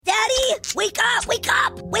Wake up! Wake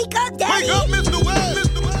up! Wake up, Daddy! Wake up, Mr.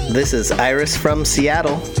 West! This is Iris from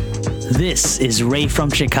Seattle. This is Ray from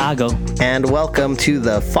Chicago. And welcome to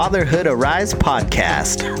the Fatherhood Arise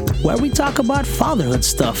podcast, where we talk about fatherhood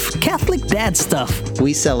stuff, Catholic dad stuff.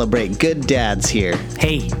 We celebrate good dads here.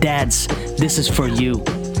 Hey, dads, this is for you.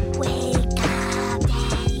 Wake up, Daddy!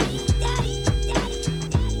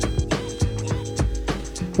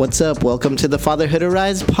 What's up? Welcome to the Fatherhood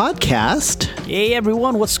Arise podcast. Hey,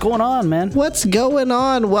 everyone, what's going on, man? What's going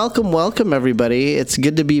on? Welcome, everybody. It's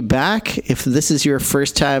good to be back. If this is your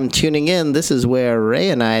first time tuning in, this is where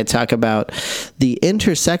Ray and I talk about the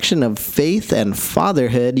intersection of faith and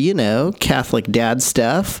fatherhood, Catholic dad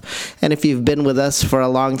stuff. And if you've been with us for a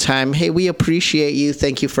long time, hey, we appreciate you.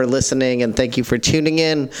 Thank you for listening, and thank you for tuning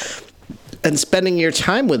in and spending your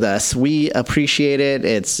time with us. We appreciate it.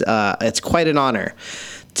 It's quite an honor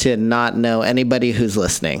to not know anybody who's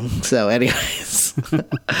listening. So anyways,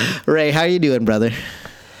 Ray, how you doing, brother?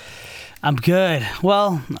 I'm good.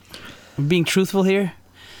 Well, I'm being truthful here.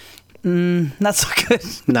 Not so good.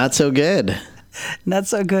 Not so good. Not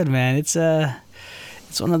so good, man. It's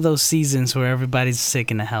one of those seasons where everybody's sick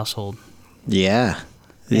in the household. Yeah.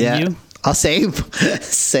 And yeah. you? I'll save.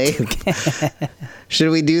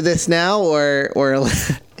 Should we do this now or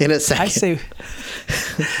in a second? I say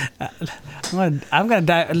I'm gonna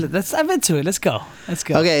dive. Let's dive into it. Let's go.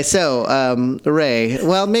 Okay, so Ray.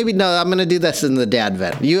 Well, maybe no. I'm gonna do this in the dad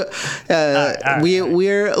vent. We're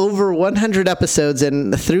over 100 episodes,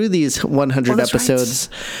 and through these 100 episodes,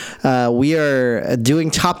 we are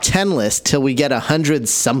doing top 10 lists till we get 100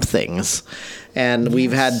 somethings. And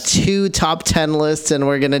we've had 2 top 10 lists, and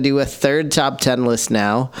we're going to do a third top 10 list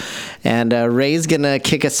now. And Ray's going to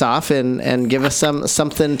kick us off and give us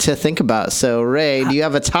something to think about. So, Ray, do you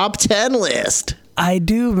have a top 10 list? I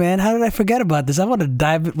do, man. How did I forget about this? I want to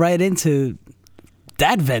dive right into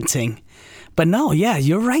dad venting. But no, yeah,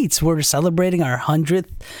 you're right. We're celebrating our 100th.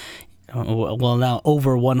 Well, now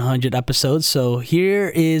over 100 episodes. So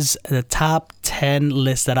here is the top 10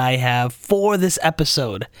 list that I have for this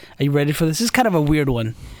episode. Are you ready for this? This is kind of a weird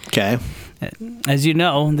one. Okay. As you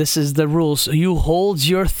know, this is the rules. You hold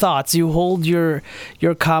your thoughts. You hold your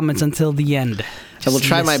comments until the end. I will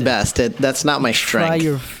try my best. That's not my strength. Try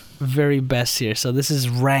your very best here. So this is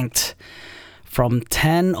ranked from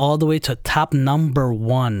 10 all the way to top number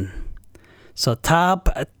 1. So top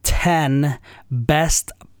 10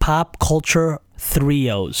 best pop culture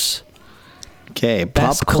threos. Okay,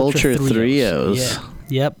 pop culture threos.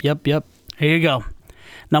 Yeah. Yep. Here you go.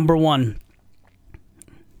 Number 1.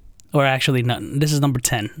 Or actually, no, this is number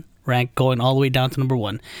 10. Rank going all the way down to number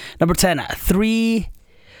 1. Number 10, Three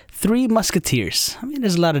Musketeers. I mean,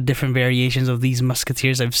 there's a lot of different variations of these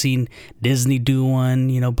Musketeers. I've seen Disney do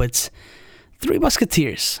one, but Three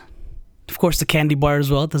Musketeers. Of course, the candy bar as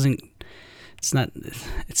well. It's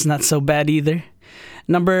not so bad either.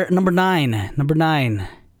 Number 9.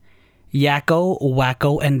 Yakko,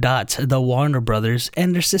 Wacko, and Dot, the Warner Brothers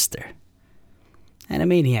and their sister.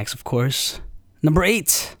 Animaniacs, of course. Number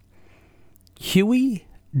 8. Huey,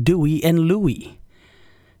 Dewey, and Louie.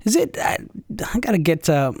 Is it? I gotta get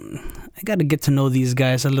to know these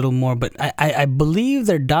guys a little more, but I believe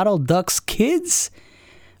they're Donald Duck's kids.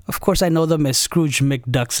 Of course, I know them as Scrooge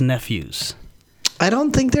McDuck's nephews. I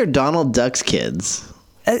don't think they're Donald Duck's kids.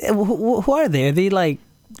 Who are they? Are they like?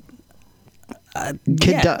 I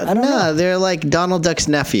don't know. They're like Donald Duck's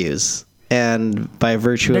nephews, and by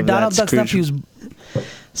virtue of Donald that, Duck's nephews.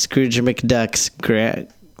 Scrooge McDuck's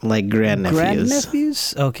grandnephews.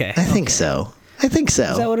 Grandnephews? Okay. I think so. Is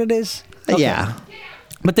that what it is? Okay. Yeah.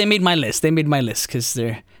 But they made my list. Because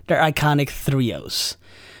they're iconic threos.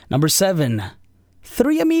 Number 7,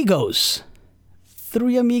 Three Amigos.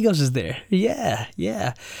 Three Amigos is there.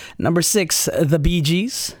 Yeah. Number 6, the Bee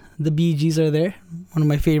Gees. The Bee Gees are there. One of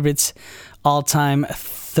my favorites, all-time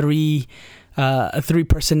three-person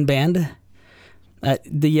band.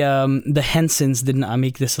 The Hensons did not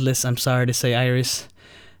make this list. I'm sorry to say, Iris.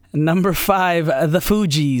 Number 5, the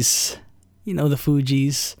Fugees. You know the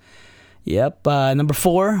Fugees. Yep. Number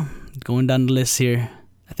 4, going down the list here.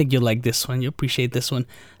 I think you'll like this one. You'll appreciate this one.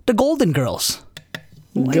 The Golden Girls.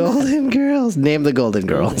 Golden Girls. Name the Golden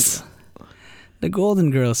Girls. The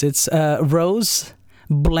Golden Girls. It's Rose,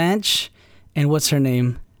 Blanche, and what's her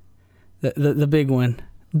name? The big one.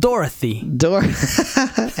 Dorothy. And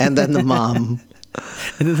then the mom.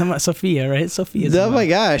 And then Sophia, right? Sophia's oh my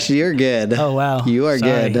gosh, you're good. Oh wow. You are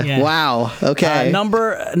good. Yeah. Wow. Okay.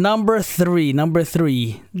 Number three.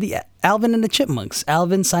 The Alvin and the Chipmunks.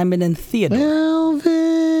 Alvin, Simon, and Theodore.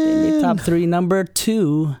 Alvin. Top 3. Number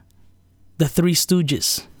 2, the Three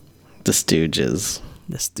Stooges. The Stooges.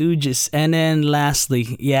 The Stooges. And then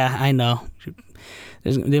lastly, yeah, I know.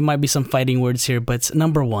 There might be some fighting words here, but it's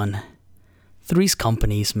number 1. Three's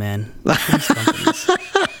Companies, man. Three's Companies.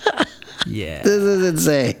 Yeah. This is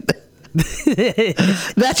insane.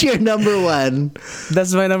 That's your number 1.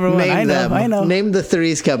 That's my number 1. Name I know. Name the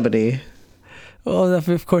Three's Company. Well,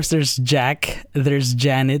 of course, there's Jack, there's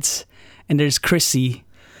Janet, and there's Chrissy,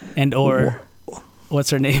 and what's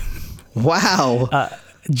her name? Wow.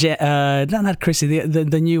 Not Chrissy,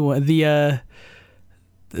 the new one, the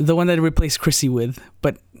one that they replaced Chrissy with,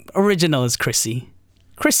 but original is Chrissy,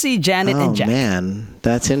 Janet, and Jack. Oh man,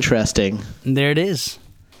 that's interesting. And there it is.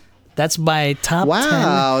 That's my top 10.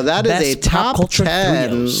 Wow, that is a best pop top culture 10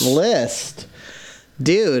 trios. list.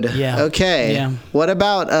 Dude. Yeah. Okay. Yeah. What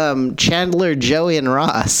about Chandler, Joey, and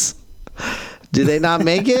Ross? Do they not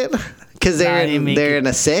make it? Because they're in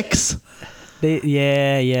a 6? No, they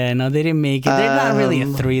didn't make it. They're not really a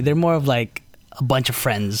 3. They're more of like a bunch of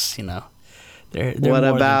friends, you know. They're what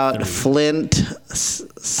more about than 3. Flint?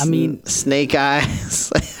 Snake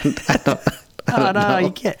Eyes. I don't know.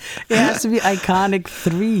 You can't. It has to be iconic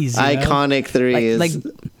 3s. Iconic 3s.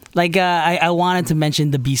 I wanted to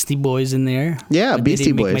mention the Beastie Boys in there. Yeah, but Beastie they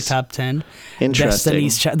didn't Boys. make my top 10. Interesting.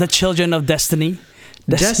 The Children of Destiny.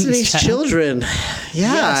 Destiny's Children.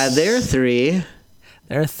 Yeah, Yes. they're 3.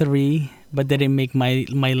 There are 3, but they didn't make my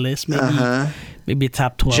list. Maybe a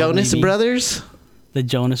top 12. Jonas maybe. Brothers. The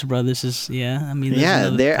Jonas Brothers is there's Yeah,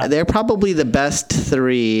 another they're probably the best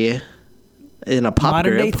 3 in a pop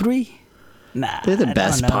modern group. day 3. Nah, They're the I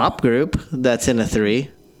best don't know. pop group that's in a 3.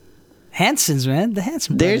 Hansons, man, the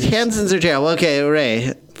Hanson There's brothers. Hansons are terrible. Okay,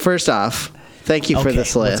 Ray. First off, thank you for Okay,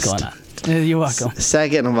 this list. What's going on? You're welcome.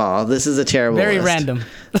 Second of all, this is a terrible Very list. random.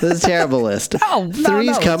 This is a terrible list. No, Three's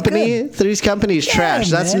it's Company. good. Three's Company's trash.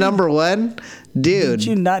 That's man. number 1, dude. Did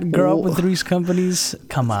you not grow up with Three's Companies?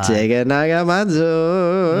 Come on. Sega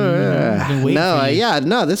Nagamatsu. been waiting for you.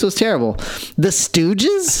 No, this was terrible. The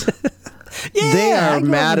Stooges? Yeah, They I are grew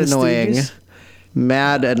up mad with the annoying. Stooges.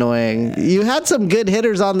 Mad annoying. You had some good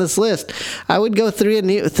hitters on this list. I would go Three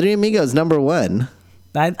Amigos number 1.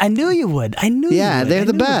 I knew you would. I knew. Yeah, you would. they're I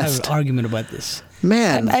the knew we'd have best. an argument about this.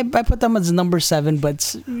 Man, I put them as number 7,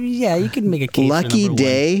 but yeah, you can make a case. Lucky for number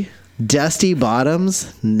Day, Dusty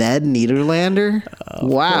Bottoms, Ned Niederlander.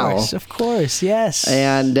 Wow. Of course, yes.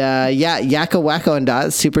 And Yakko Wacko and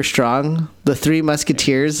Dot, super strong. The Three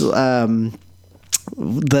Musketeers, the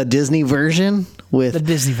Disney version with the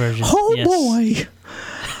Disney version. Oh yes. boy,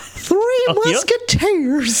 Three yep.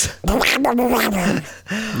 Musketeers.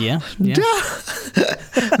 Yeah.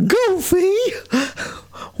 Goofy,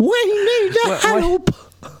 we need help.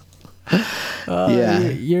 Yeah.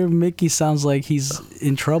 Your Mickey sounds like he's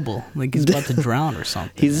in trouble, like he's about to drown or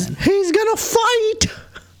something. He's man. gonna fight.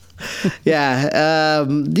 Yeah.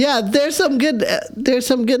 There's some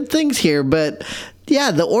good things here, but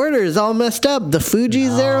yeah, the order is all messed up. The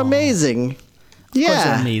Fugees, they're amazing. Of course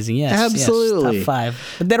they're amazing. Yes, absolutely. Yes, top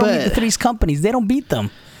 5, but they don't beat the Three's Companies. They don't beat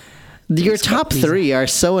them. Your top 3 are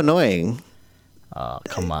so annoying. Oh,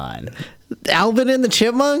 come on. Alvin and the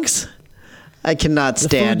Chipmunks. I cannot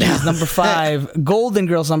stand Fugees, Alvin. number 5. Golden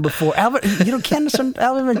Girls, number 4. Alvin, you don't can't understand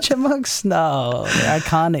Alvin and Chipmunks? No, they're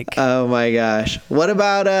iconic. Oh my gosh. What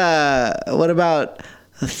about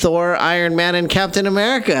Thor, Iron Man, and Captain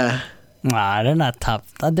America? Nah, they're not top.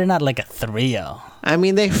 They're not like a trio. I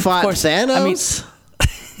mean, they fought course, Thanos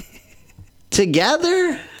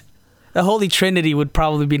together. The Holy Trinity would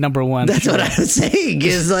probably be number 1. That's what I was saying.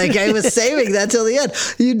 Is like I was saving that till the end.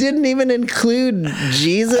 You didn't even include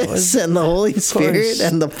Jesus and the Holy Spirit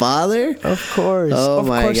and the Father. Of course. Oh of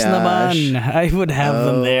my course, gosh. naman. I would have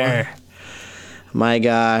them there. My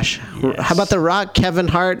gosh. Yes. How about The Rock, Kevin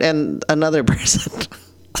Hart, and another person?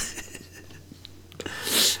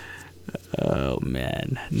 Oh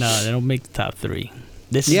man, no, they don't make the top 3.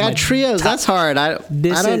 This is Yeah, my trios. That's hard. I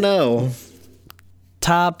don't know.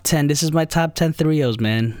 top 10. This is my top 10 trios,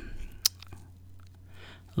 man.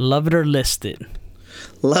 Love it or list it.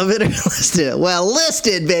 Love it or list it. Well,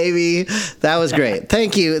 listed, baby. That was great.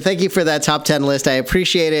 Thank you for that top 10 list. I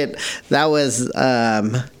appreciate it. That was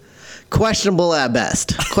questionable at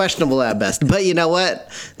best. But you know what?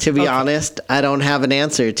 To be honest, I don't have an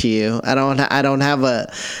answer to you. I don't have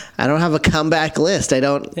a comeback list. I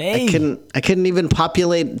couldn't even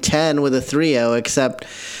populate 10 with a trio except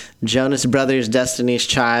Jonas Brothers, Destiny's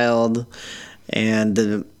Child,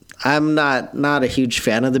 and I'm not a huge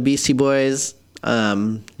fan of the Beastie Boys.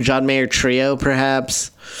 John Mayer Trio,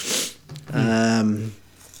 perhaps. Well,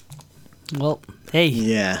 hey,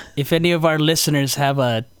 Yeah. if any of our listeners have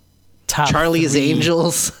a top Charlie's 3.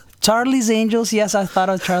 Angels. Charlie's Angels, yes, I thought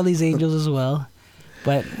of Charlie's Angels as well.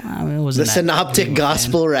 But I mean, it wasn't The that synoptic big of a fan.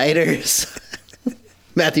 gospel writers.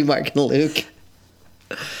 Matthew, Mark, and Luke.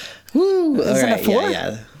 Woo! Isn't that four?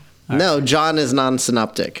 Yeah. No, John is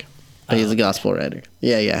non-synoptic. But he's a gospel writer.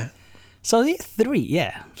 Yeah. So the 3,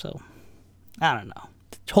 yeah. So I don't know.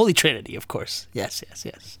 Holy Trinity, of course. Yes.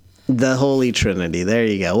 The Holy Trinity. There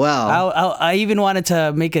you go. Well, I even wanted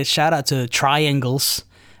to make a shout out to triangles.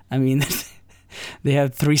 I mean, they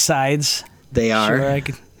have 3 sides. they are. Sure, I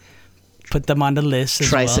could put them on the list. As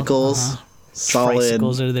Tricycles. Well. Solid.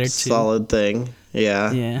 Tricycles are there too. Solid thing.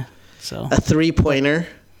 Yeah. Yeah. So. A 3-pointer.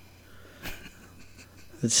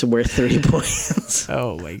 It's worth 3 points.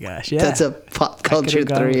 Oh my gosh! Yeah. That's a pop culture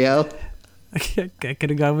gone- 3-0. I could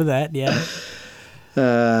have gone with that. Yeah.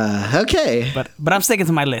 Okay. But I'm sticking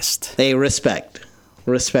to my list. Hey, respect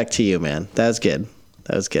to you, man. That was good.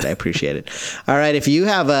 I appreciate it. All right, if you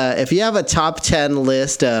have a top 10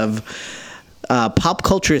 list of pop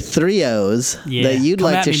culture 3-0s Yeah. that you'd Come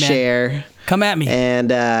like at to me, man. share Come at me.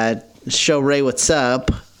 and show Ray what's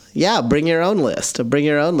up, yeah, bring your own list.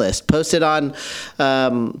 Post it on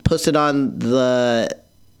the,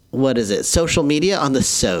 what is it? Social media on the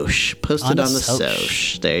Soch. Post it on the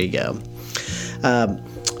Soch. There you go.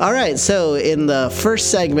 All right, so in the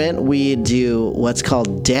first segment, we do what's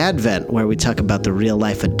called Dad Vent, where we talk about the real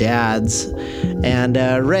life of dads. And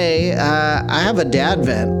Ray, I have a dad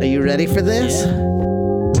vent. Are you ready for this?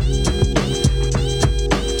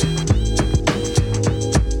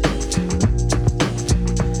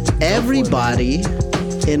 Everybody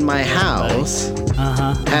in my house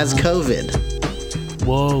has COVID.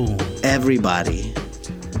 Whoa. Everybody.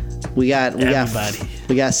 We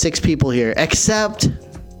got 6 people here, except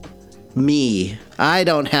me. I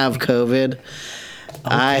don't have COVID.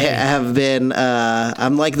 I have been.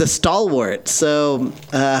 I'm like the stalwart. So.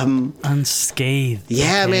 Unscathed.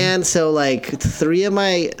 Yeah, okay. man. So like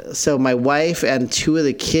my wife and 2 of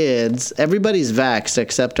the kids, everybody's vaxxed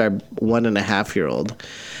except our 1.5-year-old,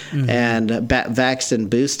 and vaxxed and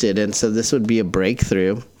boosted, and so this would be a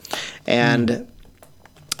breakthrough, and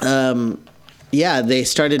yeah, they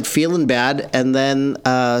started feeling bad, and then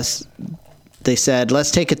they said,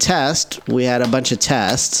 let's take a test. We had a bunch of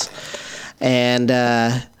tests, and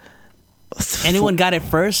Anyone got it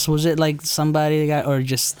first? Was it like somebody got, or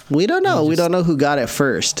just? we don't know. We don't know who got it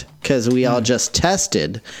first because we all just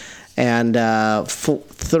tested. And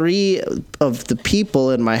 3 of the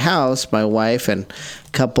people in my house, my wife and a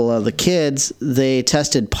couple of the kids, they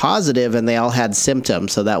tested positive and they all had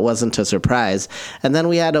symptoms. So that wasn't a surprise. And then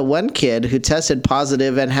we had one kid who tested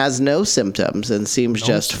positive and has no symptoms and seems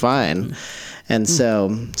just fine. And so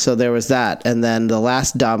there was that. And then the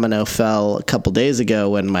last domino fell a couple days ago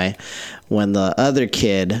when the other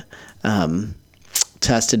kid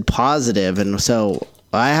tested positive. And so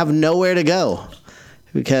I have nowhere to go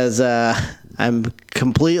because I'm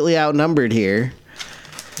completely outnumbered here.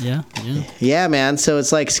 Yeah. Yeah, man. So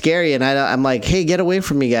it's like scary, and I'm like, hey, get away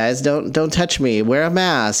from me, guys! Don't touch me. Wear a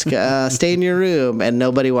mask. Stay in your room. And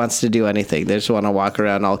nobody wants to do anything. They just want to walk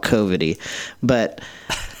around all COVID-y. But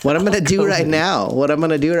what I'm going to do right now,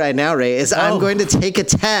 Ray, is I'm going to take a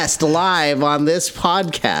test live on this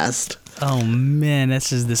podcast. Oh man,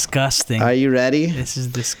 this is disgusting. Are you ready? This is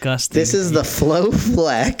disgusting. This is the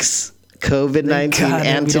FlowFlex COVID-19 Thank God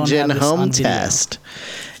that we don't antigen have this home on video. test.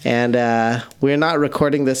 And we're not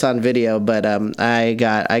recording this on video, but I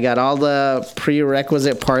got all the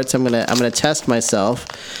prerequisite parts. I'm gonna test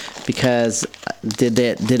myself because did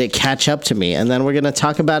it catch up to me? And then we're gonna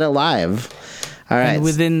talk about it live. All right. And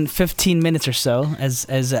within 15 minutes or so, as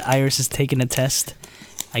Iris is taking a test,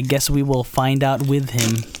 I guess we will find out with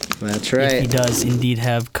him That's if he right. does indeed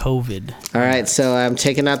have COVID. All right. So I'm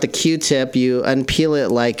taking out the Q-tip. You unpeel it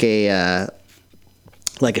like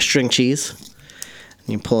a string cheese.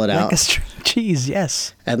 You pull it out. Like a string cheese,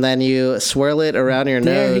 yes. And then you swirl it around your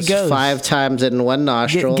There he nose goes. 5 times in one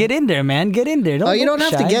nostril. Get in there, man. Get in there. Oh, you don't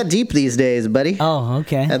have to get deep these days, buddy. Oh,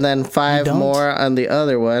 okay. And then 5 don't? more on the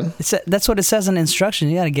other one. That's what it says in the instruction.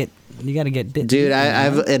 You gotta get. Dude,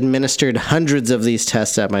 I've administered hundreds of these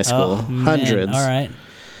tests at my school. Hundreds. All right.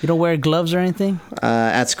 You don't wear gloves or anything?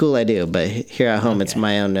 At school I do, but here at home it's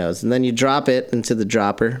my own nose. And then you drop it into the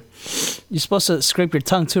dropper. You're supposed to scrape your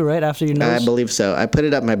tongue too, right? After your nose? I believe so. I put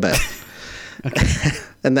it up my butt.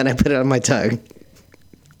 And then I put it on my tongue.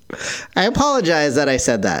 I apologize that I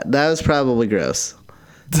said that. That was probably gross.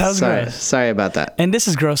 That was gross. Sorry about that. And this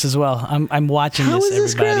is gross as well. I'm watching How this, is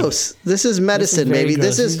this everybody. gross? This is medicine, This is very baby.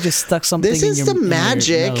 gross. This is You just stuck something This in is your, the in your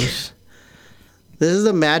magic. nose. This is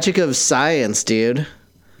the magic of science, dude.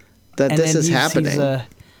 That And this then is happening.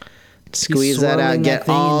 Squeeze that out, swirling get that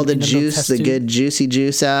thing all the in the little juice, test the tube. good juicy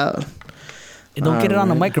juice out. Don't get it on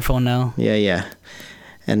the Alright. microphone now. Yeah.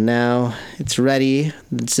 And now it's ready.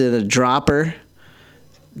 It's in a dropper.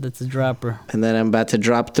 That's a dropper. And then I'm about to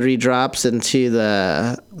drop 3 drops into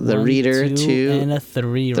the One, reader. 2, and a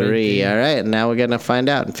 3. 3. Right All right. And now we're going to find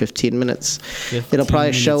out in 15 minutes. It'll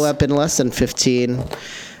probably show up in less than 15.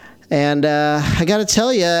 And I got to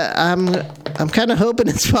tell you, I'm kind of hoping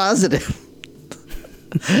it's positive.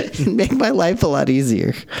 It'd make my life a lot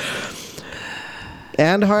easier.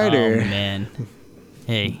 And harder. Oh, man.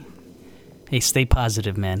 Hey, stay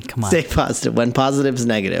positive, man. Come on. Stay positive. When positive's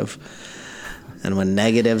negative. And when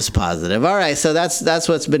negative's positive. All right, so that's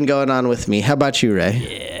what's been going on with me. How about you, Ray?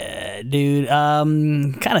 Yeah, dude.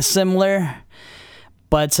 Kind of similar,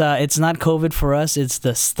 but it's not COVID for us. It's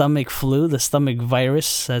the stomach flu, the stomach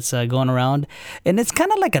virus that's going around, and it's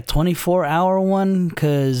kind of like a 24-hour one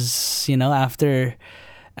because after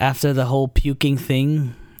the whole puking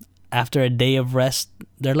thing, after a day of rest,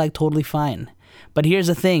 they're like totally fine. But here's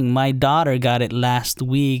the thing: my daughter got it last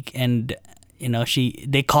week, and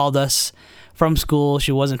they called us from school.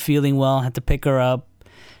 She wasn't feeling well, had to pick her up,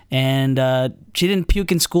 and she didn't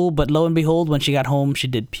puke in school, but lo and behold, when she got home, she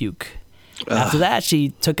did puke. After that, she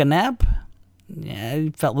took a nap. Yeah,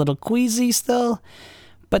 felt a little queasy still,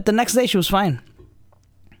 but the next day she was fine.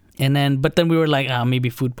 But then we were like, maybe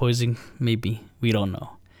food poisoning, maybe, we don't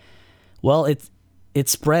know. Well, it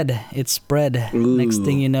spread. Ooh. Next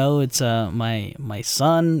thing you know, it's my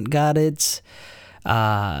son got it.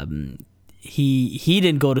 He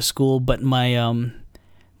didn't go to school, but my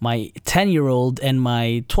 10-year-old and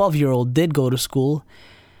my 12-year-old did go to school.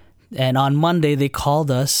 And on Monday they called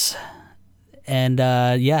us, and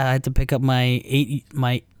I had to pick up my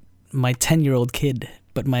 10-year-old kid,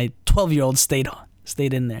 but my 12-year-old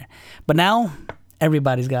stayed in there. But now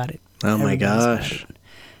everybody's got it. Oh my gosh!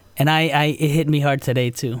 And it hit me hard today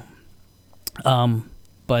too.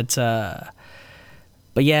 But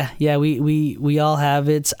yeah, we all have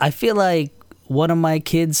it. I feel like one of my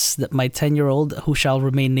kids, my 10-year-old, who shall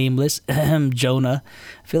remain nameless, Jonah,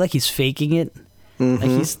 I feel like he's faking it.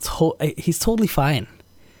 Mm-hmm. Like he's totally fine.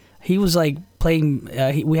 He was like playing.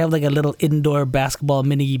 We have like a little indoor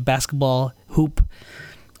mini basketball hoop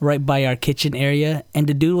right by our kitchen area, and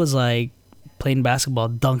the dude was like playing basketball,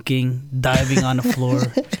 dunking, diving on the floor,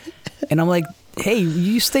 and I'm like, "Hey,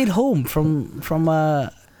 you stayed home from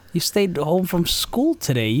school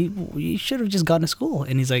today. You should have just gone to school."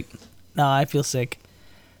 And he's like, "No, I feel sick."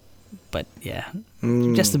 But yeah,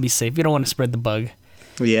 just to be safe, you don't want to spread the bug.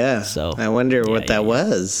 Yeah. So I wonder what that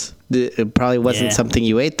was. It probably wasn't something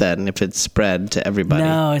you ate then. If it's spread to everybody.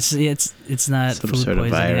 No, it's not Some food sort of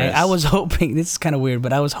poisoning. virus. I was hoping. This is kind of weird,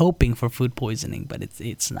 but I was hoping for food poisoning, but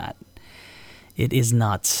it's not. It is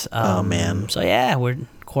not. Oh man. So yeah, we're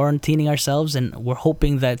quarantining ourselves, and we're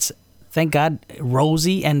hoping that. Thank God,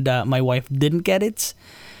 Rosie and my wife didn't get it,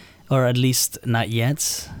 or at least not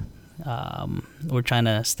yet. We're trying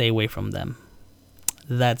to stay away from them.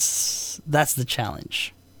 That's the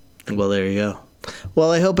challenge. Well, there you go.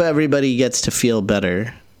 Well, I hope everybody gets to feel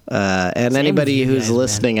better. And Same anybody with you who's guys,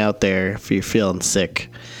 listening out there, if you're feeling sick,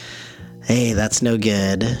 hey, that's no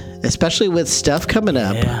good. Especially with stuff coming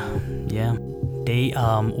up. Yeah.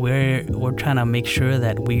 We're trying to make sure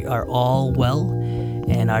that we are all well.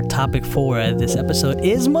 And our topic for this episode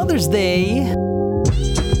is Mother's Day.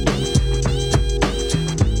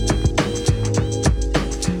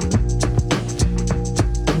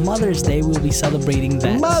 Mother's Day, we'll be celebrating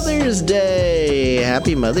that. Mother's Day!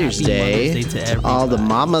 Happy Mother's Day. Mother's Day to everybody. All the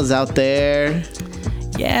mamas out there.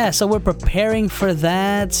 Yeah, so we're preparing for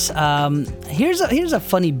that. Here's a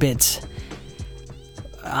funny bit.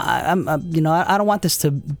 I don't want this I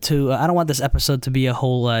don't want this episode to be a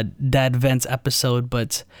whole dad vents episode,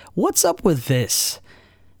 but what's up with this?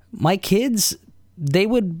 My kids, they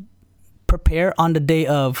would prepare on the day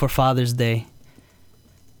of for Father's Day,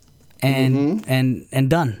 and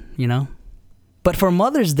done, But for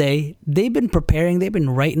Mother's Day, they've been preparing. They've been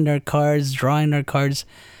writing their cards, drawing their cards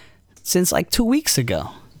since like 2 weeks ago.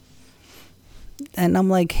 And I'm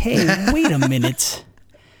like, hey, wait a minute.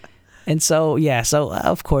 And so,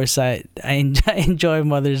 of course, I enjoy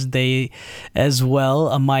Mother's Day as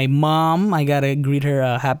well. My mom, I gotta greet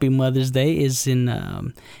her Happy Mother's Day, is in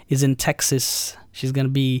Texas. She's gonna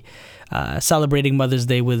be celebrating Mother's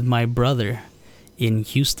Day with my brother in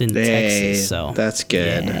Houston, Texas. So that's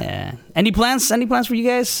good. Yeah. Any plans for you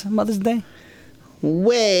guys Mother's Day?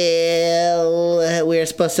 Well, we're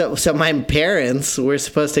supposed to. So my parents were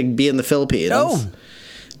supposed to be in the Philippines. Oh.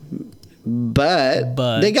 But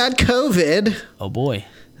they got COVID. Oh boy,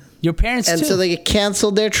 your parents and too. so they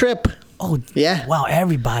canceled their trip. Oh yeah! Wow,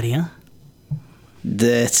 everybody, huh?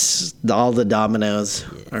 All the dominoes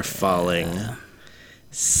are falling.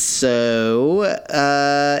 So,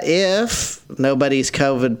 if nobody's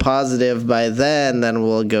COVID positive by then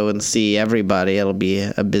we'll go and see everybody. It'll be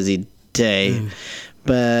a busy day.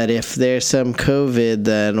 But if there's some COVID,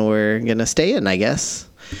 then we're going to stay in, I guess.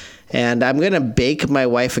 And I'm going to bake my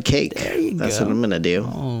wife a cake. That's what I'm going to do.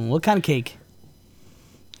 Oh, what kind of cake?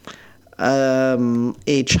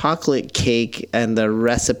 A chocolate cake, and the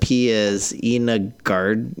recipe is Ina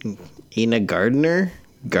Gardner.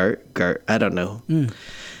 I don't know.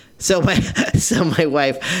 So my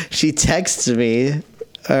wife, she texts me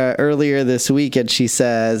earlier this week, and she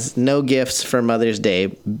says, "No gifts for Mother's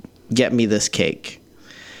Day. Get me this cake."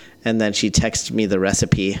 And then she texted me the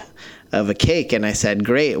recipe of a cake, and I said,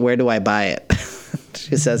 "Great. Where do I buy it?"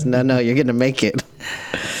 She says, "No, you're gonna make it."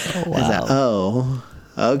 Oh, wow. I said, "Oh,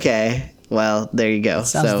 okay. Well, there you go."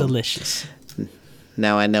 Sounds delicious.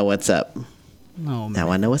 Now I know what's up. Oh, man.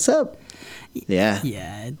 Now I know what's up. Yeah.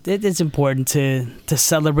 Yeah, it's important to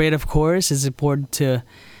celebrate, of course. It's important to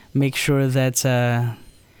make sure that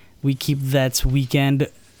we keep that weekend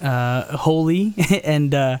holy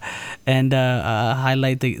and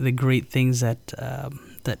highlight the great things that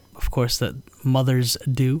of course that mothers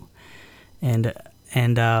do. And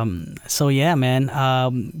so yeah,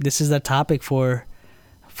 man, this is the topic for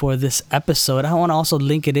this episode. I want to also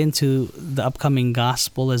link it into the upcoming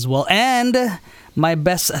gospel as well, and my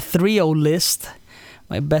best 3-0 list.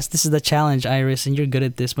 This is the challenge, Iris, and you're good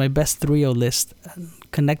at this. My best 3-0 list,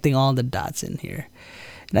 connecting all the dots in here.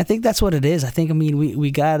 And I think that's what it is.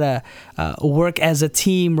 We gotta work as a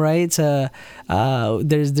team, right?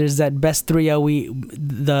 There's that best 3-0.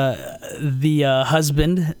 The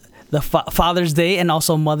husband, the Father's Day, and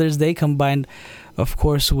also Mother's Day combined, of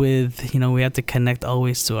course, with we have to connect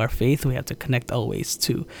always to our faith. We have to connect always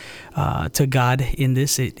to God. In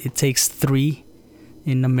this, it takes 3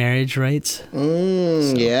 in a marriage, right?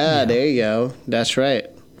 Yeah, there you go. That's right.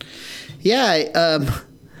 Yeah.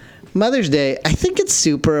 Mother's Day, I think it's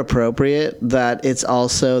super appropriate that it's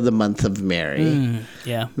also the month of Mary.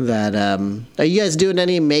 Yeah. That are you guys doing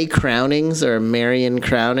any May crownings or Marian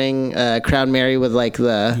crowning? Crown Mary with like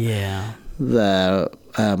the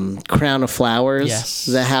crown of flowers. Yes.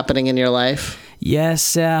 Is that happening in your life?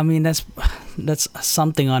 Yes. That's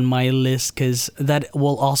something on my list, because that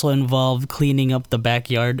will also involve cleaning up the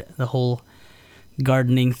backyard, the whole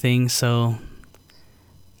gardening thing. So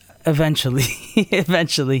eventually.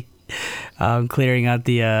 Clearing out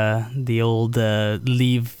the old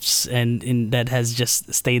leaves and that has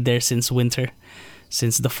just stayed there since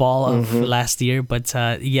the fall of last year. But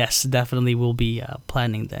yes, definitely we'll be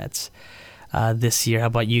planning that this year. How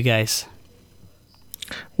about you guys?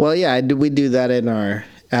 Well, yeah, we do that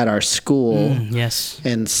at our school. Yes,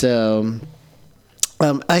 and so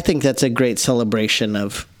I think that's a great celebration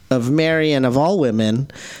of Mary and of all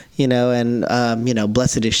women, and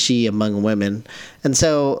blessed is she among women. And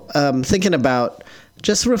so thinking about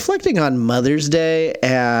just reflecting on Mother's Day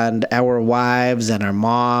and our wives and our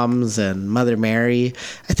moms and Mother Mary,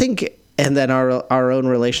 I think, and then our own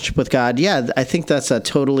relationship with God. Yeah, I think that's a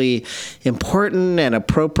totally important and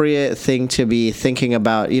appropriate thing to be thinking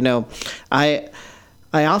about. I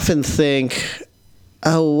often think,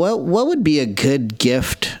 what would be a good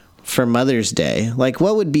gift for Mother's Day? Like,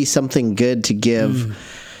 what would be something good to give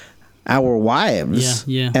our wives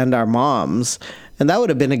and our moms? And that would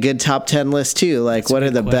have been a good top 10 list too. Like, what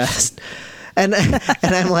are the best? And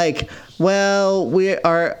I'm like, well,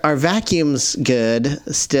 our vacuum's good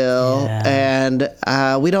still, and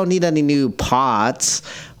we don't need any new pots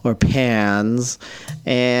or pans,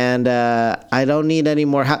 and I don't need any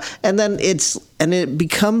more. And then it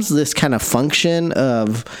becomes this kind of function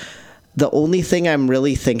of, the only thing I'm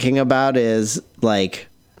really thinking about is like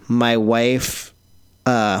my wife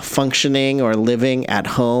functioning or living at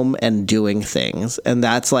home and doing things, and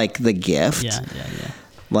that's like the gift. Yeah.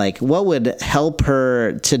 Like, what would help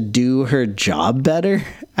her to do her job better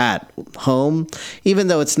at home, even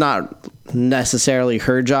though it's not necessarily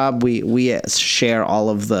her job. We share all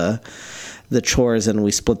of the chores and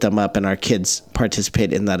we split them up, and our kids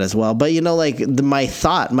participate in that as well. But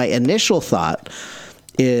my initial thought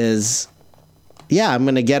is, yeah, I'm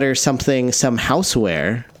gonna get her some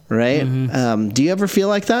houseware, right? Mm-hmm. Do you ever feel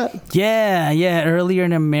like that? Yeah. Earlier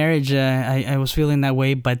in a marriage, I was feeling that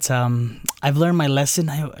way, but I've learned my lesson.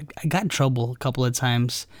 I got in trouble a couple of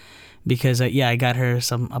times because I got her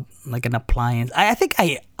some like an appliance. I think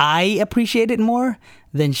I appreciate it more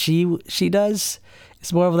than she does.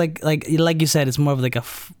 It's more of like you said, it's more of like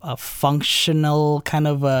a functional kind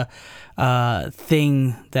of a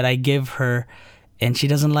thing that I give her, and she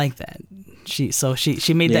doesn't like that. She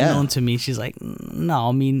made that known to me. She's like, no,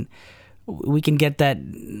 I mean, we can get that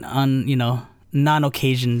on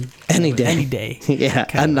non-occasion. Any day. Any day. Yeah,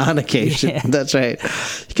 a non-occasion. Yeah. That's right.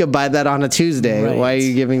 You could buy that on a Tuesday. Right. Why are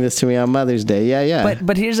you giving this to me on Mother's Day? Yeah, yeah.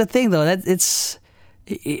 But here's the thing, though.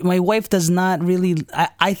 My wife does not really.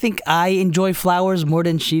 I think I enjoy flowers more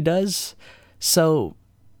than she does. So,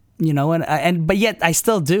 but yet I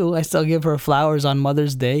still do. I still give her flowers on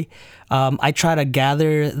Mother's Day. I try to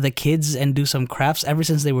gather the kids and do some crafts ever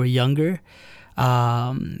since they were younger.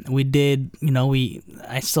 We did,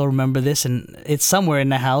 I still remember this, and it's somewhere in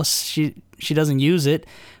the house. She doesn't use it,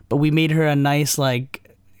 but we made her a nice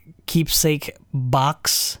keepsake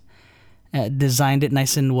box. Designed it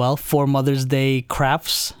nice and well for Mother's Day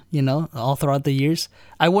crafts, all throughout the years.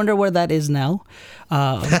 I wonder where that is now.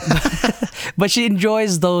 But she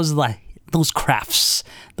enjoys those crafts,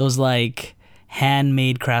 those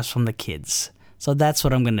handmade crafts from the kids. So that's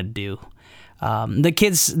what I'm gonna do. The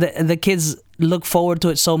kids look forward to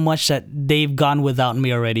it so much that they've gone without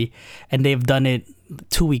me already, and they've done it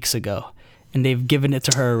 2 weeks ago, and they've given it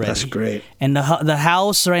to her already. That's great. And the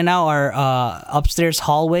house right now, our upstairs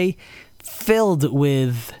hallway, filled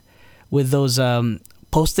with those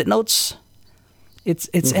Post-it notes. It's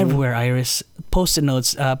everywhere, Iris. Post-it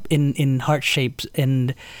notes in heart shapes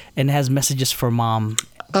and it has messages for Mom.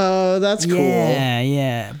 Oh, that's cool.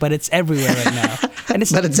 Yeah. But it's everywhere right now. And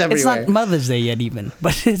But it's everywhere. It's not Mother's Day yet, even,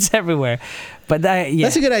 but it's everywhere. But yeah.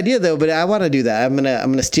 That's a good idea, though. But I want to do that. I'm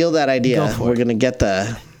gonna steal that idea. Go for it. We're gonna get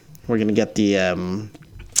the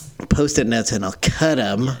Post-it notes, and I'll cut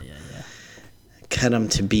them. Cut them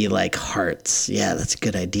to be like hearts. Yeah, that's a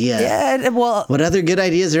good idea. Yeah, well, What other good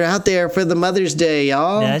ideas are out there for the Mother's Day,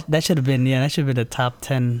 y'all? that should have been a top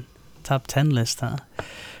 10 list,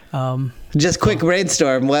 huh? Just quick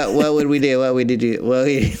brainstorm. What would we do? What would we do?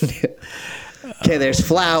 Okay, there's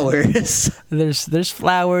flowers. There's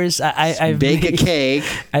flowers. I Bake a cake.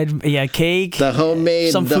 Cake. The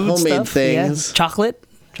homemade stuff, things. Yeah.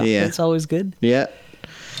 Chocolate's always good. Yeah.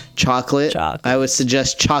 Chocolate. I would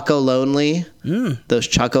suggest Choco Lonely. Those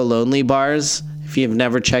Choco Lonely bars. If you've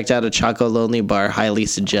never checked out a Choco Lonely bar, highly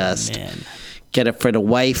suggest. Man. Get it for the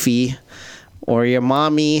wifey or your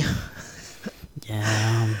mommy.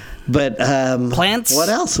 Yeah. But Plants. What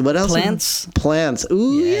else? Plants.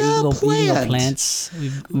 Ooh, yeah, plants.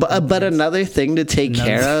 But another thing to take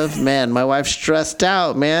care of, man. My wife's stressed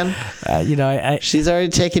out, man. She's already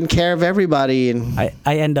taken care of everybody, and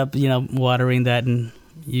I end up watering that, and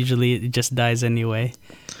usually it just dies anyway.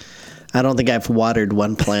 I don't think I've watered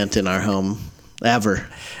one plant in our home ever.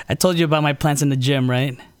 I told you about my plants in the gym,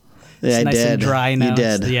 right? Yeah, It's nice did. and dry now. You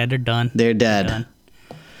did. Yeah, they're done. They're dead.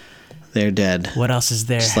 They're dead. What else is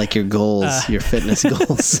there? Just like your goals, your fitness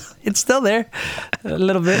goals. It's still there, a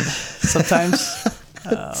little bit sometimes.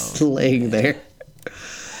 It's laying there.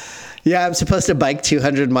 Yeah, I'm supposed to bike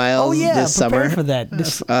 200 miles this summer. For that.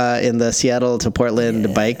 In the Seattle to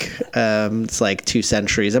Portland bike. It's like 2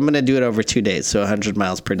 centuries. I'm going to do it over 2 days, so 100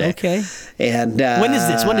 miles per day. Okay. And When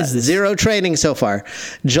is this? Zero training so far.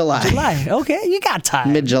 July. Okay, you got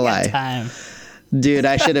time. Mid-July. You got time. Dude,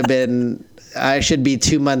 I should be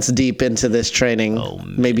 2 months deep into this training.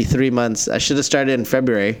 Maybe 3 months. I should have started in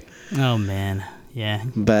February. Oh, man. Yeah.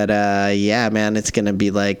 But, yeah, man, it's going to be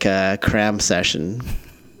like a cram session.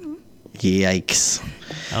 Yikes.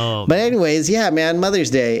 Oh. But anyways, yeah, man,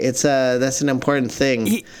 Mother's Day. It's that's an important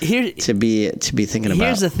thing to be thinking about.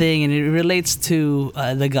 Here's the thing, and it relates to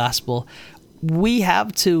the gospel. We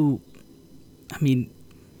have to,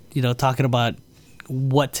 talking about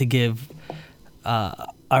what to give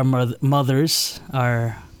our mothers,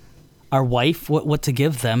 our wife, what to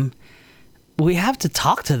give them. We have to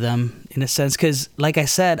talk to them in a sense, because, like I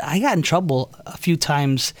said, I got in trouble a few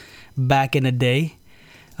times back in the day.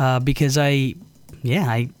 Because I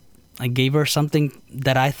gave her something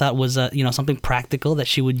that I thought was something practical that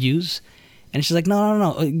she would use, and she's like,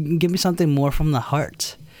 no, give me something more from the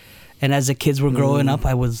heart. And as the kids were growing up,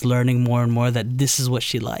 I was learning more and more that this is what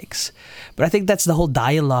she likes. But I think that's the whole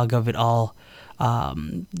dialogue of it all.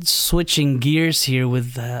 Switching gears here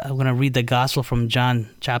with I'm going to read the gospel from John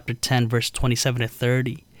chapter 10 verse 27 to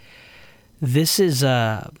 30. This is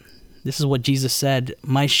what Jesus said.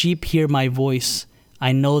 My sheep hear my voice.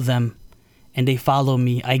 I know them, and they follow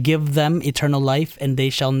me. I give them eternal life, and they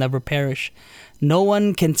shall never perish. No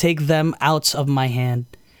one can take them out of my hand.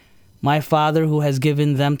 My Father who has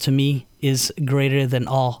given them to me is greater than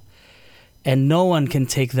all, and no one can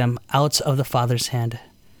take them out of the Father's hand.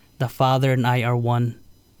 The Father and I are one.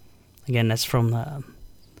 Again, that's from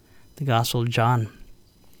the Gospel of John.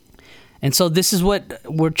 And so this is what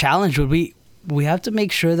we're challenged with. We have to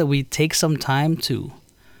make sure that we take some time to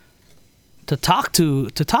talk to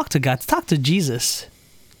God, to talk to Jesus,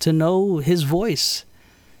 to know His voice.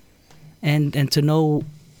 and to know,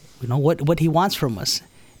 what He wants from us.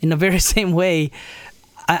 In the very same way,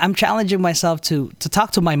 I'm challenging myself to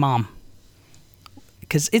talk to my mom,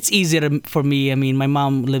 because it's easier for me. I mean, my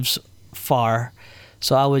mom lives far,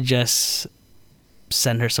 so I would just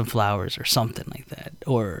send her some flowers or something like that,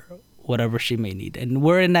 or whatever she may need. And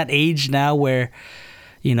we're in that age now where,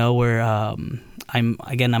 I'm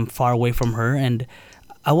far away from her, and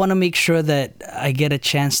I want to make sure that I get a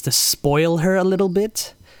chance to spoil her a little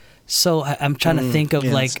bit. So I'm trying to think of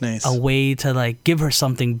that's nice. a way to give her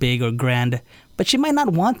something big or grand, but she might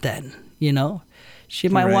not want that. She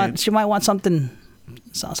might want something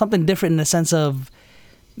different, in the sense of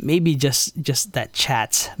maybe just that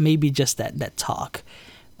chat, maybe just that talk.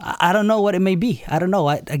 I don't know what it may be. I don't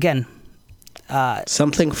know.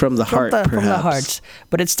 Something from the heart, perhaps. From the heart.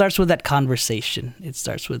 But it starts with that conversation. It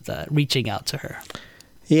starts with reaching out to her.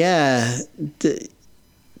 Yeah,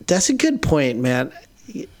 that's a good point, man.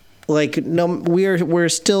 No, we're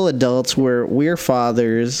still adults. We're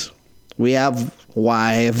fathers. We have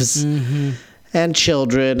wives and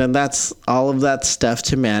children, and that's all of that stuff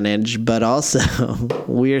to manage. But also,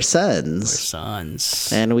 we're sons.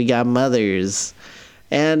 And we got mothers.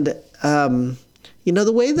 And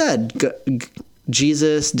the way that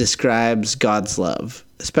Jesus describes God's love,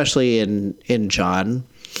 especially in John,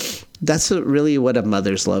 that's really what a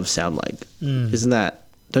mother's love sounds like. Isn't that?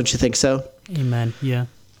 Don't you think so? Amen. Yeah.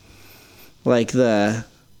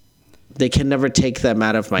 They can never take them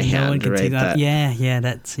out of my hand, no one can right? take that.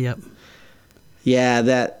 That's yep. Yeah,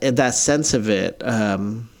 that sense of it. A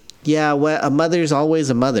mother's always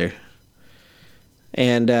a mother,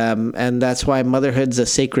 and that's why motherhood's a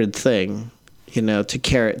sacred thing.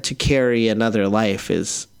 To carry another life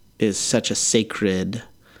is such a sacred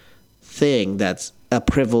thing. That's a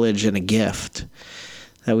privilege and a gift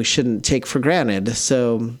that we shouldn't take for granted.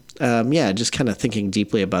 So, just kind of thinking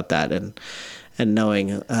deeply about that and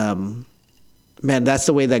knowing, man, that's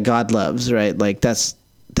the way that God loves, right? That's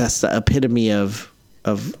the epitome of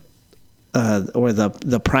or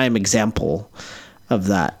the prime example of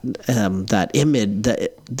that image,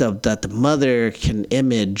 that the mother can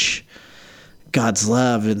image God's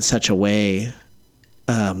love in such a way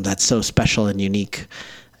that's so special and unique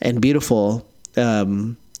and beautiful.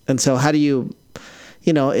 And so how do you,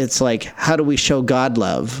 it's how do we show God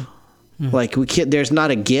love? There's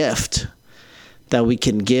not a gift that we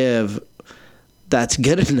can give that's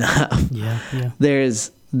good enough. Yeah. There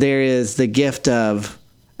is the gift of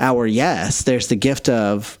our yes. There's the gift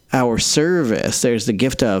of our service. There's the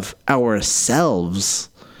gift of ourselves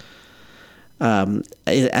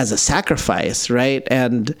as a sacrifice, right?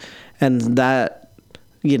 And that,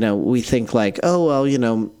 we think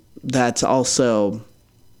that's also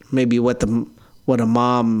maybe what a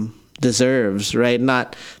mom deserves, right?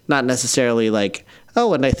 Not necessarily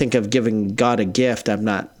when I think of giving God a gift, I'm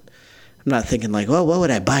not thinking what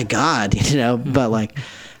would I buy God, but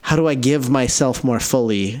how do I give myself more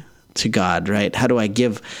fully to God, right? How do I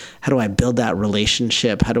build that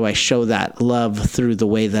relationship? How do I show that love through the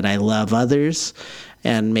way that I love others?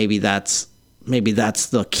 And maybe that's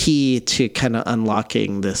the key to kind of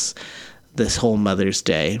unlocking this whole Mother's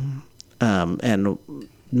Day. And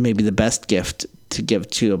maybe the best gift to give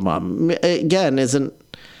to a mom, again, isn't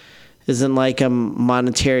like a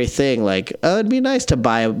monetary thing. It'd be nice to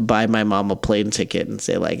buy my mom a plane ticket and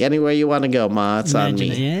say anywhere you want to go, Ma, it's on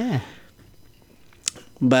me. Yeah.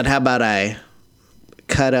 But how about I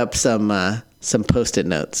cut up some Post-it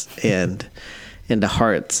notes and into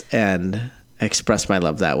hearts and express my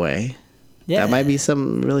love that way? Yeah. That might be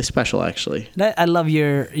something really special, actually. I love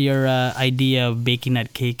your idea of baking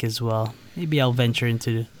that cake as well. Maybe I'll venture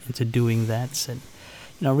into doing that. And,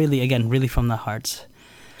 really from the heart.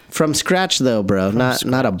 From scratch, though, bro. Not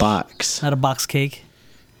a box. Not a box cake.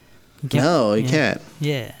 You can't.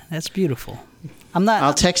 Yeah, that's beautiful.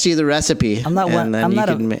 I'll text you the recipe. I'm not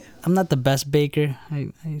the best baker.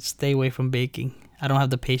 I stay away from baking. I don't have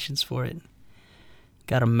the patience for it.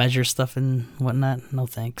 Got to measure stuff and whatnot. No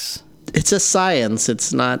thanks. It's a science.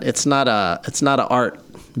 It's not a art,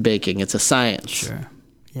 baking. It's a science. Sure.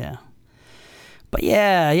 Yeah. But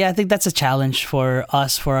yeah, I think that's a challenge for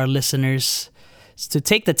us, for our listeners, is to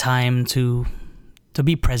take the time to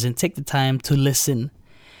be present, take the time to listen,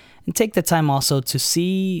 and take the time also to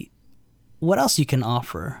see what else you can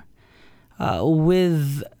offer.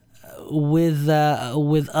 With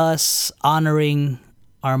us honoring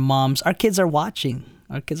our moms, our kids are watching.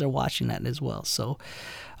 Our kids are watching that as well. So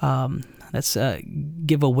let's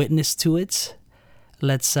give a witness to it.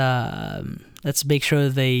 Let's make sure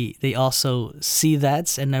they also see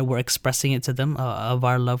that, and that we're expressing it to them of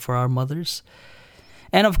our love for our mothers.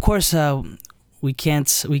 And of course, we can't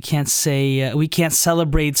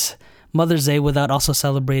celebrate Mother's Day without also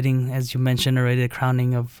celebrating, as you mentioned already, the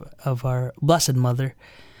crowning of our Blessed Mother.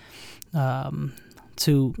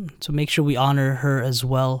 To make sure we honor her as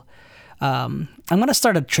well. I'm gonna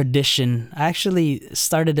start a tradition. I actually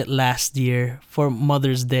started it last year for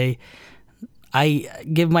Mother's Day. I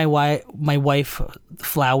give my wife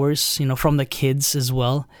flowers, from the kids as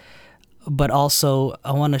well. But also,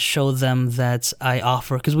 I want to show them that I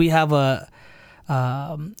offer, because we have a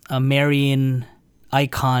Marian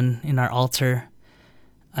icon in our altar.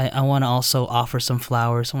 I want to also offer some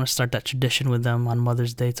flowers. I want to start that tradition with them on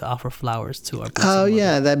Mother's Day to offer flowers to our Blessed Mother.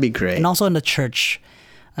 Yeah, that'd be great. And also in the church,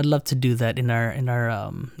 I'd love to do that in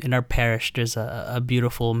our parish. There's a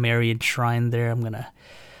beautiful Marian shrine there. I'm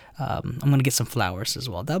gonna get some flowers as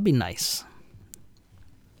well. That'd be nice.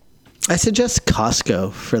 I suggest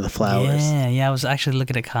Costco for the flowers. Yeah. I was actually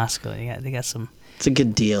looking at Costco. Yeah, they got some. It's a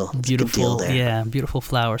good deal. Beautiful, good deal there. Beautiful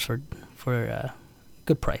flowers for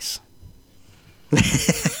good price.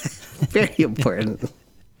 Very important.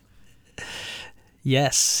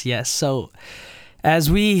 Yes. So,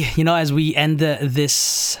 as we end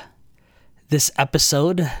this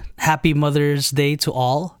episode, happy Mother's Day to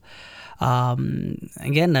all.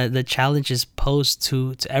 Again, the challenge is posed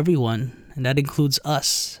to everyone, and that includes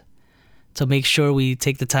us, to make sure we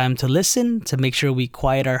take the time to listen, to make sure we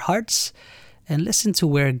quiet our hearts and listen to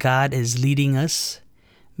where God is leading us.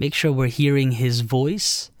 Make sure we're hearing His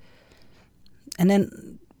voice. And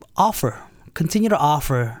then continue to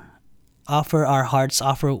offer our hearts,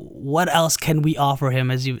 offer what else can we offer Him,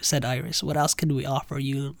 as you said, Iris, what else can we offer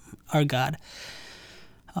you, our God?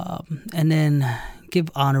 And then give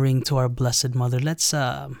honoring to our Blessed Mother. Let's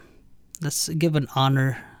give an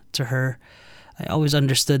honor to her. I always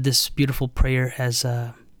understood this beautiful prayer as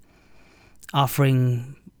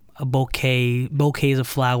offering a bouquets of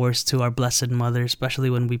flowers to our Blessed Mother, especially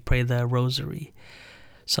when we pray the Rosary.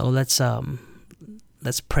 So let's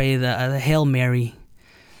pray the Hail Mary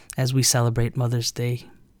as we celebrate Mother's Day.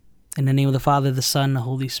 In the name of the Father, the Son, the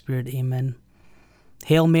Holy Spirit, amen.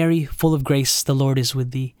 Hail Mary, full of grace, the Lord is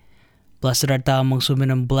with thee. Blessed art thou amongst women,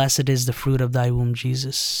 and blessed is the fruit of thy womb,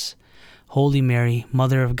 Jesus. Holy Mary,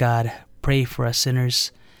 Mother of God, pray for us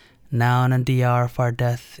sinners, now and at the hour of our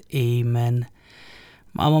death. Amen.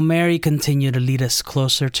 Mama Mary, continue to lead us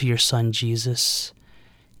closer to your Son, Jesus.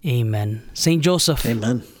 Amen. Saint Joseph,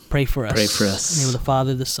 amen. Pray for us. Pray for us. In the name of the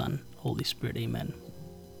Father, the Son, Holy Spirit. Amen.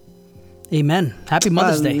 Amen. Happy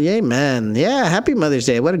Mother's Day. Amen. Yeah, happy Mother's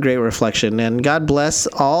Day. What a great reflection. And God bless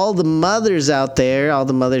all the mothers out there, all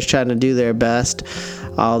the mothers trying to do their best,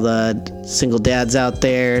 all the single dads out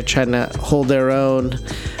there trying to hold their own,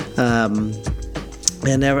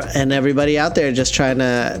 and everybody out there just trying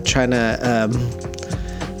to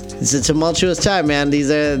it's a tumultuous time, man.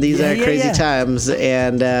 These are crazy times,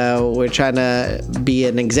 and we're trying to be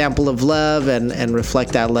an example of love and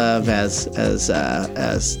reflect that love as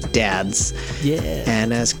dads,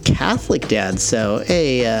 and as Catholic dads. So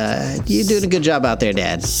hey, you're doing a good job out there,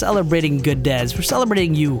 Dad. Celebrating good dads. We're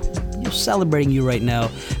celebrating you. We're celebrating you right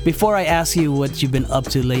now. Before I ask you what you've been up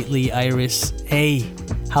to lately, Iris, hey,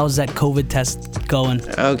 how's that COVID test going?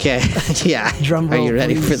 Okay, yeah. Drum roll, are you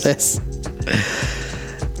ready please. for this?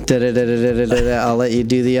 I'll let you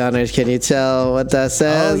do the honors. Can you tell what that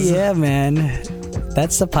says? Oh yeah, man.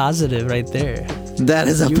 That's a positive right there. That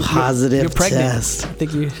is a positive you're pregnant. test. I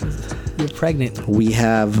think you're pregnant. We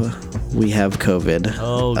have COVID.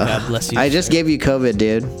 Oh, God bless you. I just gave you COVID,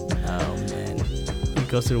 dude. Oh man, it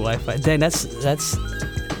goes through Wi-Fi. Dang, that's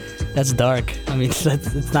dark. I mean,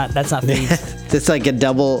 that's not faith. It's like a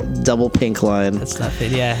double pink line. That's not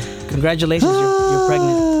faith. Yeah. Congratulations, you're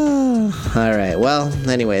pregnant. All right. Well,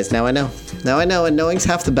 anyways, now I know. And knowing's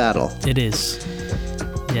half the battle. It is.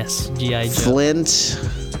 Yes, G.I. Joe. Flint,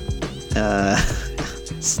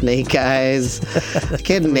 Snake Eyes. I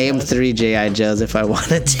could name 3 G.I. Joes if I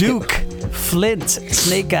wanted to. Duke, Flint,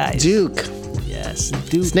 Snake Eyes. Duke. Yes,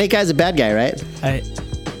 Duke. Snake Eyes a bad guy, right?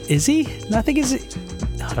 Is he? Nothing is it?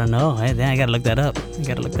 I don't know. I gotta look that up.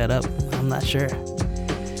 I'm not sure.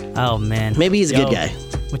 Oh man. Maybe he's a good guy.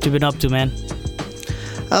 What you been up to, man?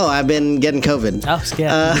 Oh, I've been getting COVID. Oh,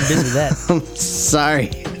 yeah, you've been busy with that. I'm sorry.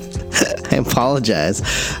 I apologize.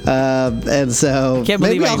 And so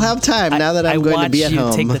maybe I'll have time now that I'm going to be at home. I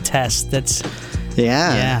watched you take the test. That's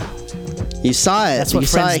yeah. You saw it. That's what you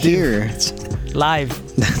saw friends it here. It's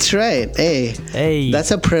live. That's right. Hey.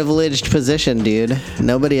 That's a privileged position, dude.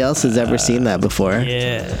 Nobody else has ever seen that before.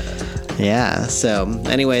 Yeah. Yeah. So,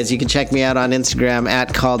 anyways, you can check me out on Instagram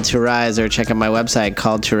at Called to Rise, or check out my website,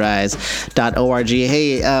 calledtorise.org.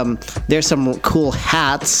 Hey, there's some cool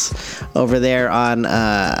hats over there on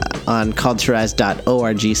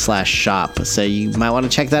calledtorise.org/shop. So you might want to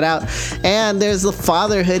check that out. And there's the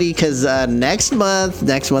father hoodie, because next month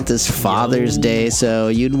is Father's Day. So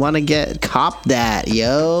you'd want to cop that,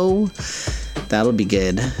 yo. That'll be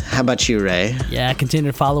good. How about you, Ray? Yeah, continue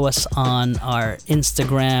to follow us on our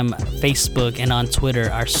Instagram, Facebook, and on Twitter,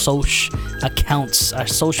 our social accounts, our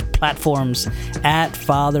social platforms at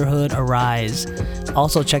Fatherhood Arise.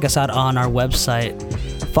 Also, check us out on our website,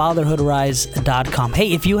 fatherhoodarise.com.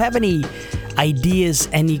 Hey, if you have any ideas,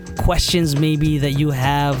 any questions maybe that you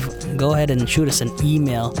have, go ahead and shoot us an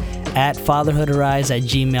email at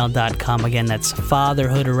fatherhoodarise@gmail.com. Again, that's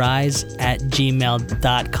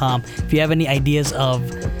fatherhoodarise@gmail.com. If you have any ideas of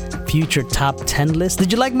future top 10 lists,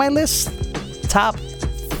 did you like my list? Top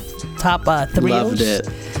 3. Loved it.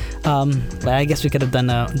 But I guess we could have done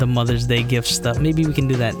the Mother's Day gift stuff. Maybe we can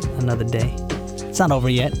do that another day. It's not over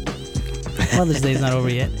yet. Mother's Day is not over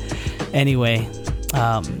yet. Anyway,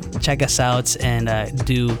 check us out and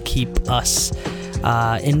do keep us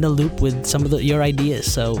in the loop with some of your ideas.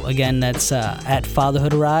 So again, that's at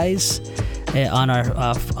Fatherhood Arise on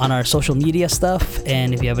our social media stuff.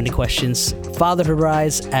 And if you have any questions,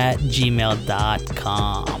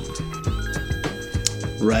 fatherhoodarise@gmail.com.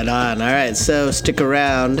 Right on. All right, so stick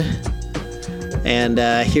around and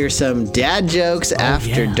hear some dad jokes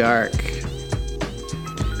after dark.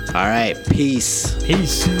 All right, peace.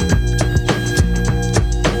 Peace.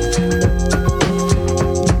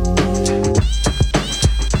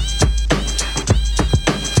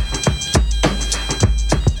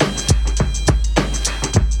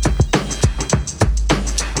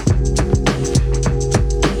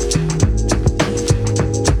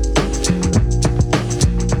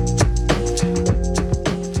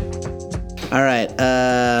 All right.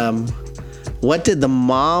 What did the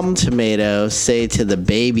mom tomato say to the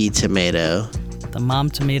baby tomato? The mom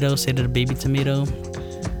tomato say to the baby tomato,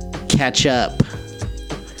 Catch up.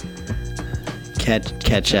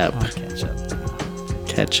 Catch up. oh, catch up.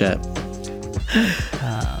 Catch up.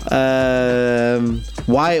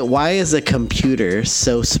 Why is a computer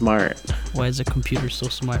so smart? Why is a computer so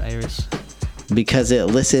smart, Iris? Because it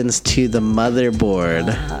listens to the motherboard.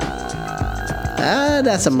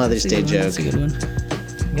 That's a Mother's Day joke. That's a good one.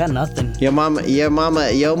 Got nothing. Your mama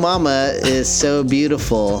is so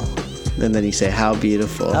beautiful. And then you say, how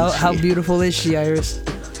beautiful. How beautiful is she, Iris?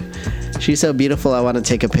 She's so beautiful, I want to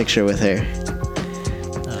take a picture with her.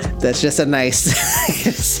 That's just a nice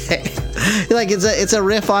like it's a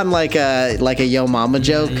riff on like a Yo Mama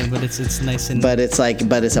joke. Yeah, but it's nice and But it's a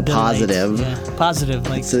positive. Yeah, positive.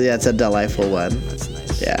 Like So yeah, it's a delightful one. that's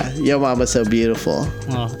nice. Yeah. Yo Mama's so beautiful.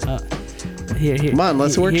 Well, here. Come on,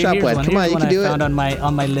 let's workshop here's one. Come on, you can do it. Found on my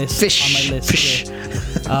list. Fish. On my list. Fish.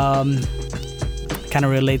 Kind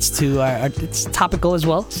of relates to our. It's topical as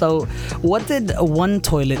well. So, what did one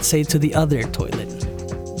toilet say to the other toilet?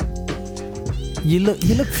 You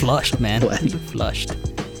look flushed, man. What? You look flushed.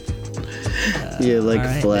 You look All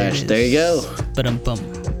right, flushed. There you go. Ba-dum-bum.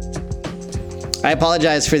 I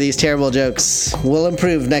apologize for these terrible jokes. We'll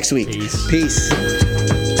improve next week. Peace. Peace.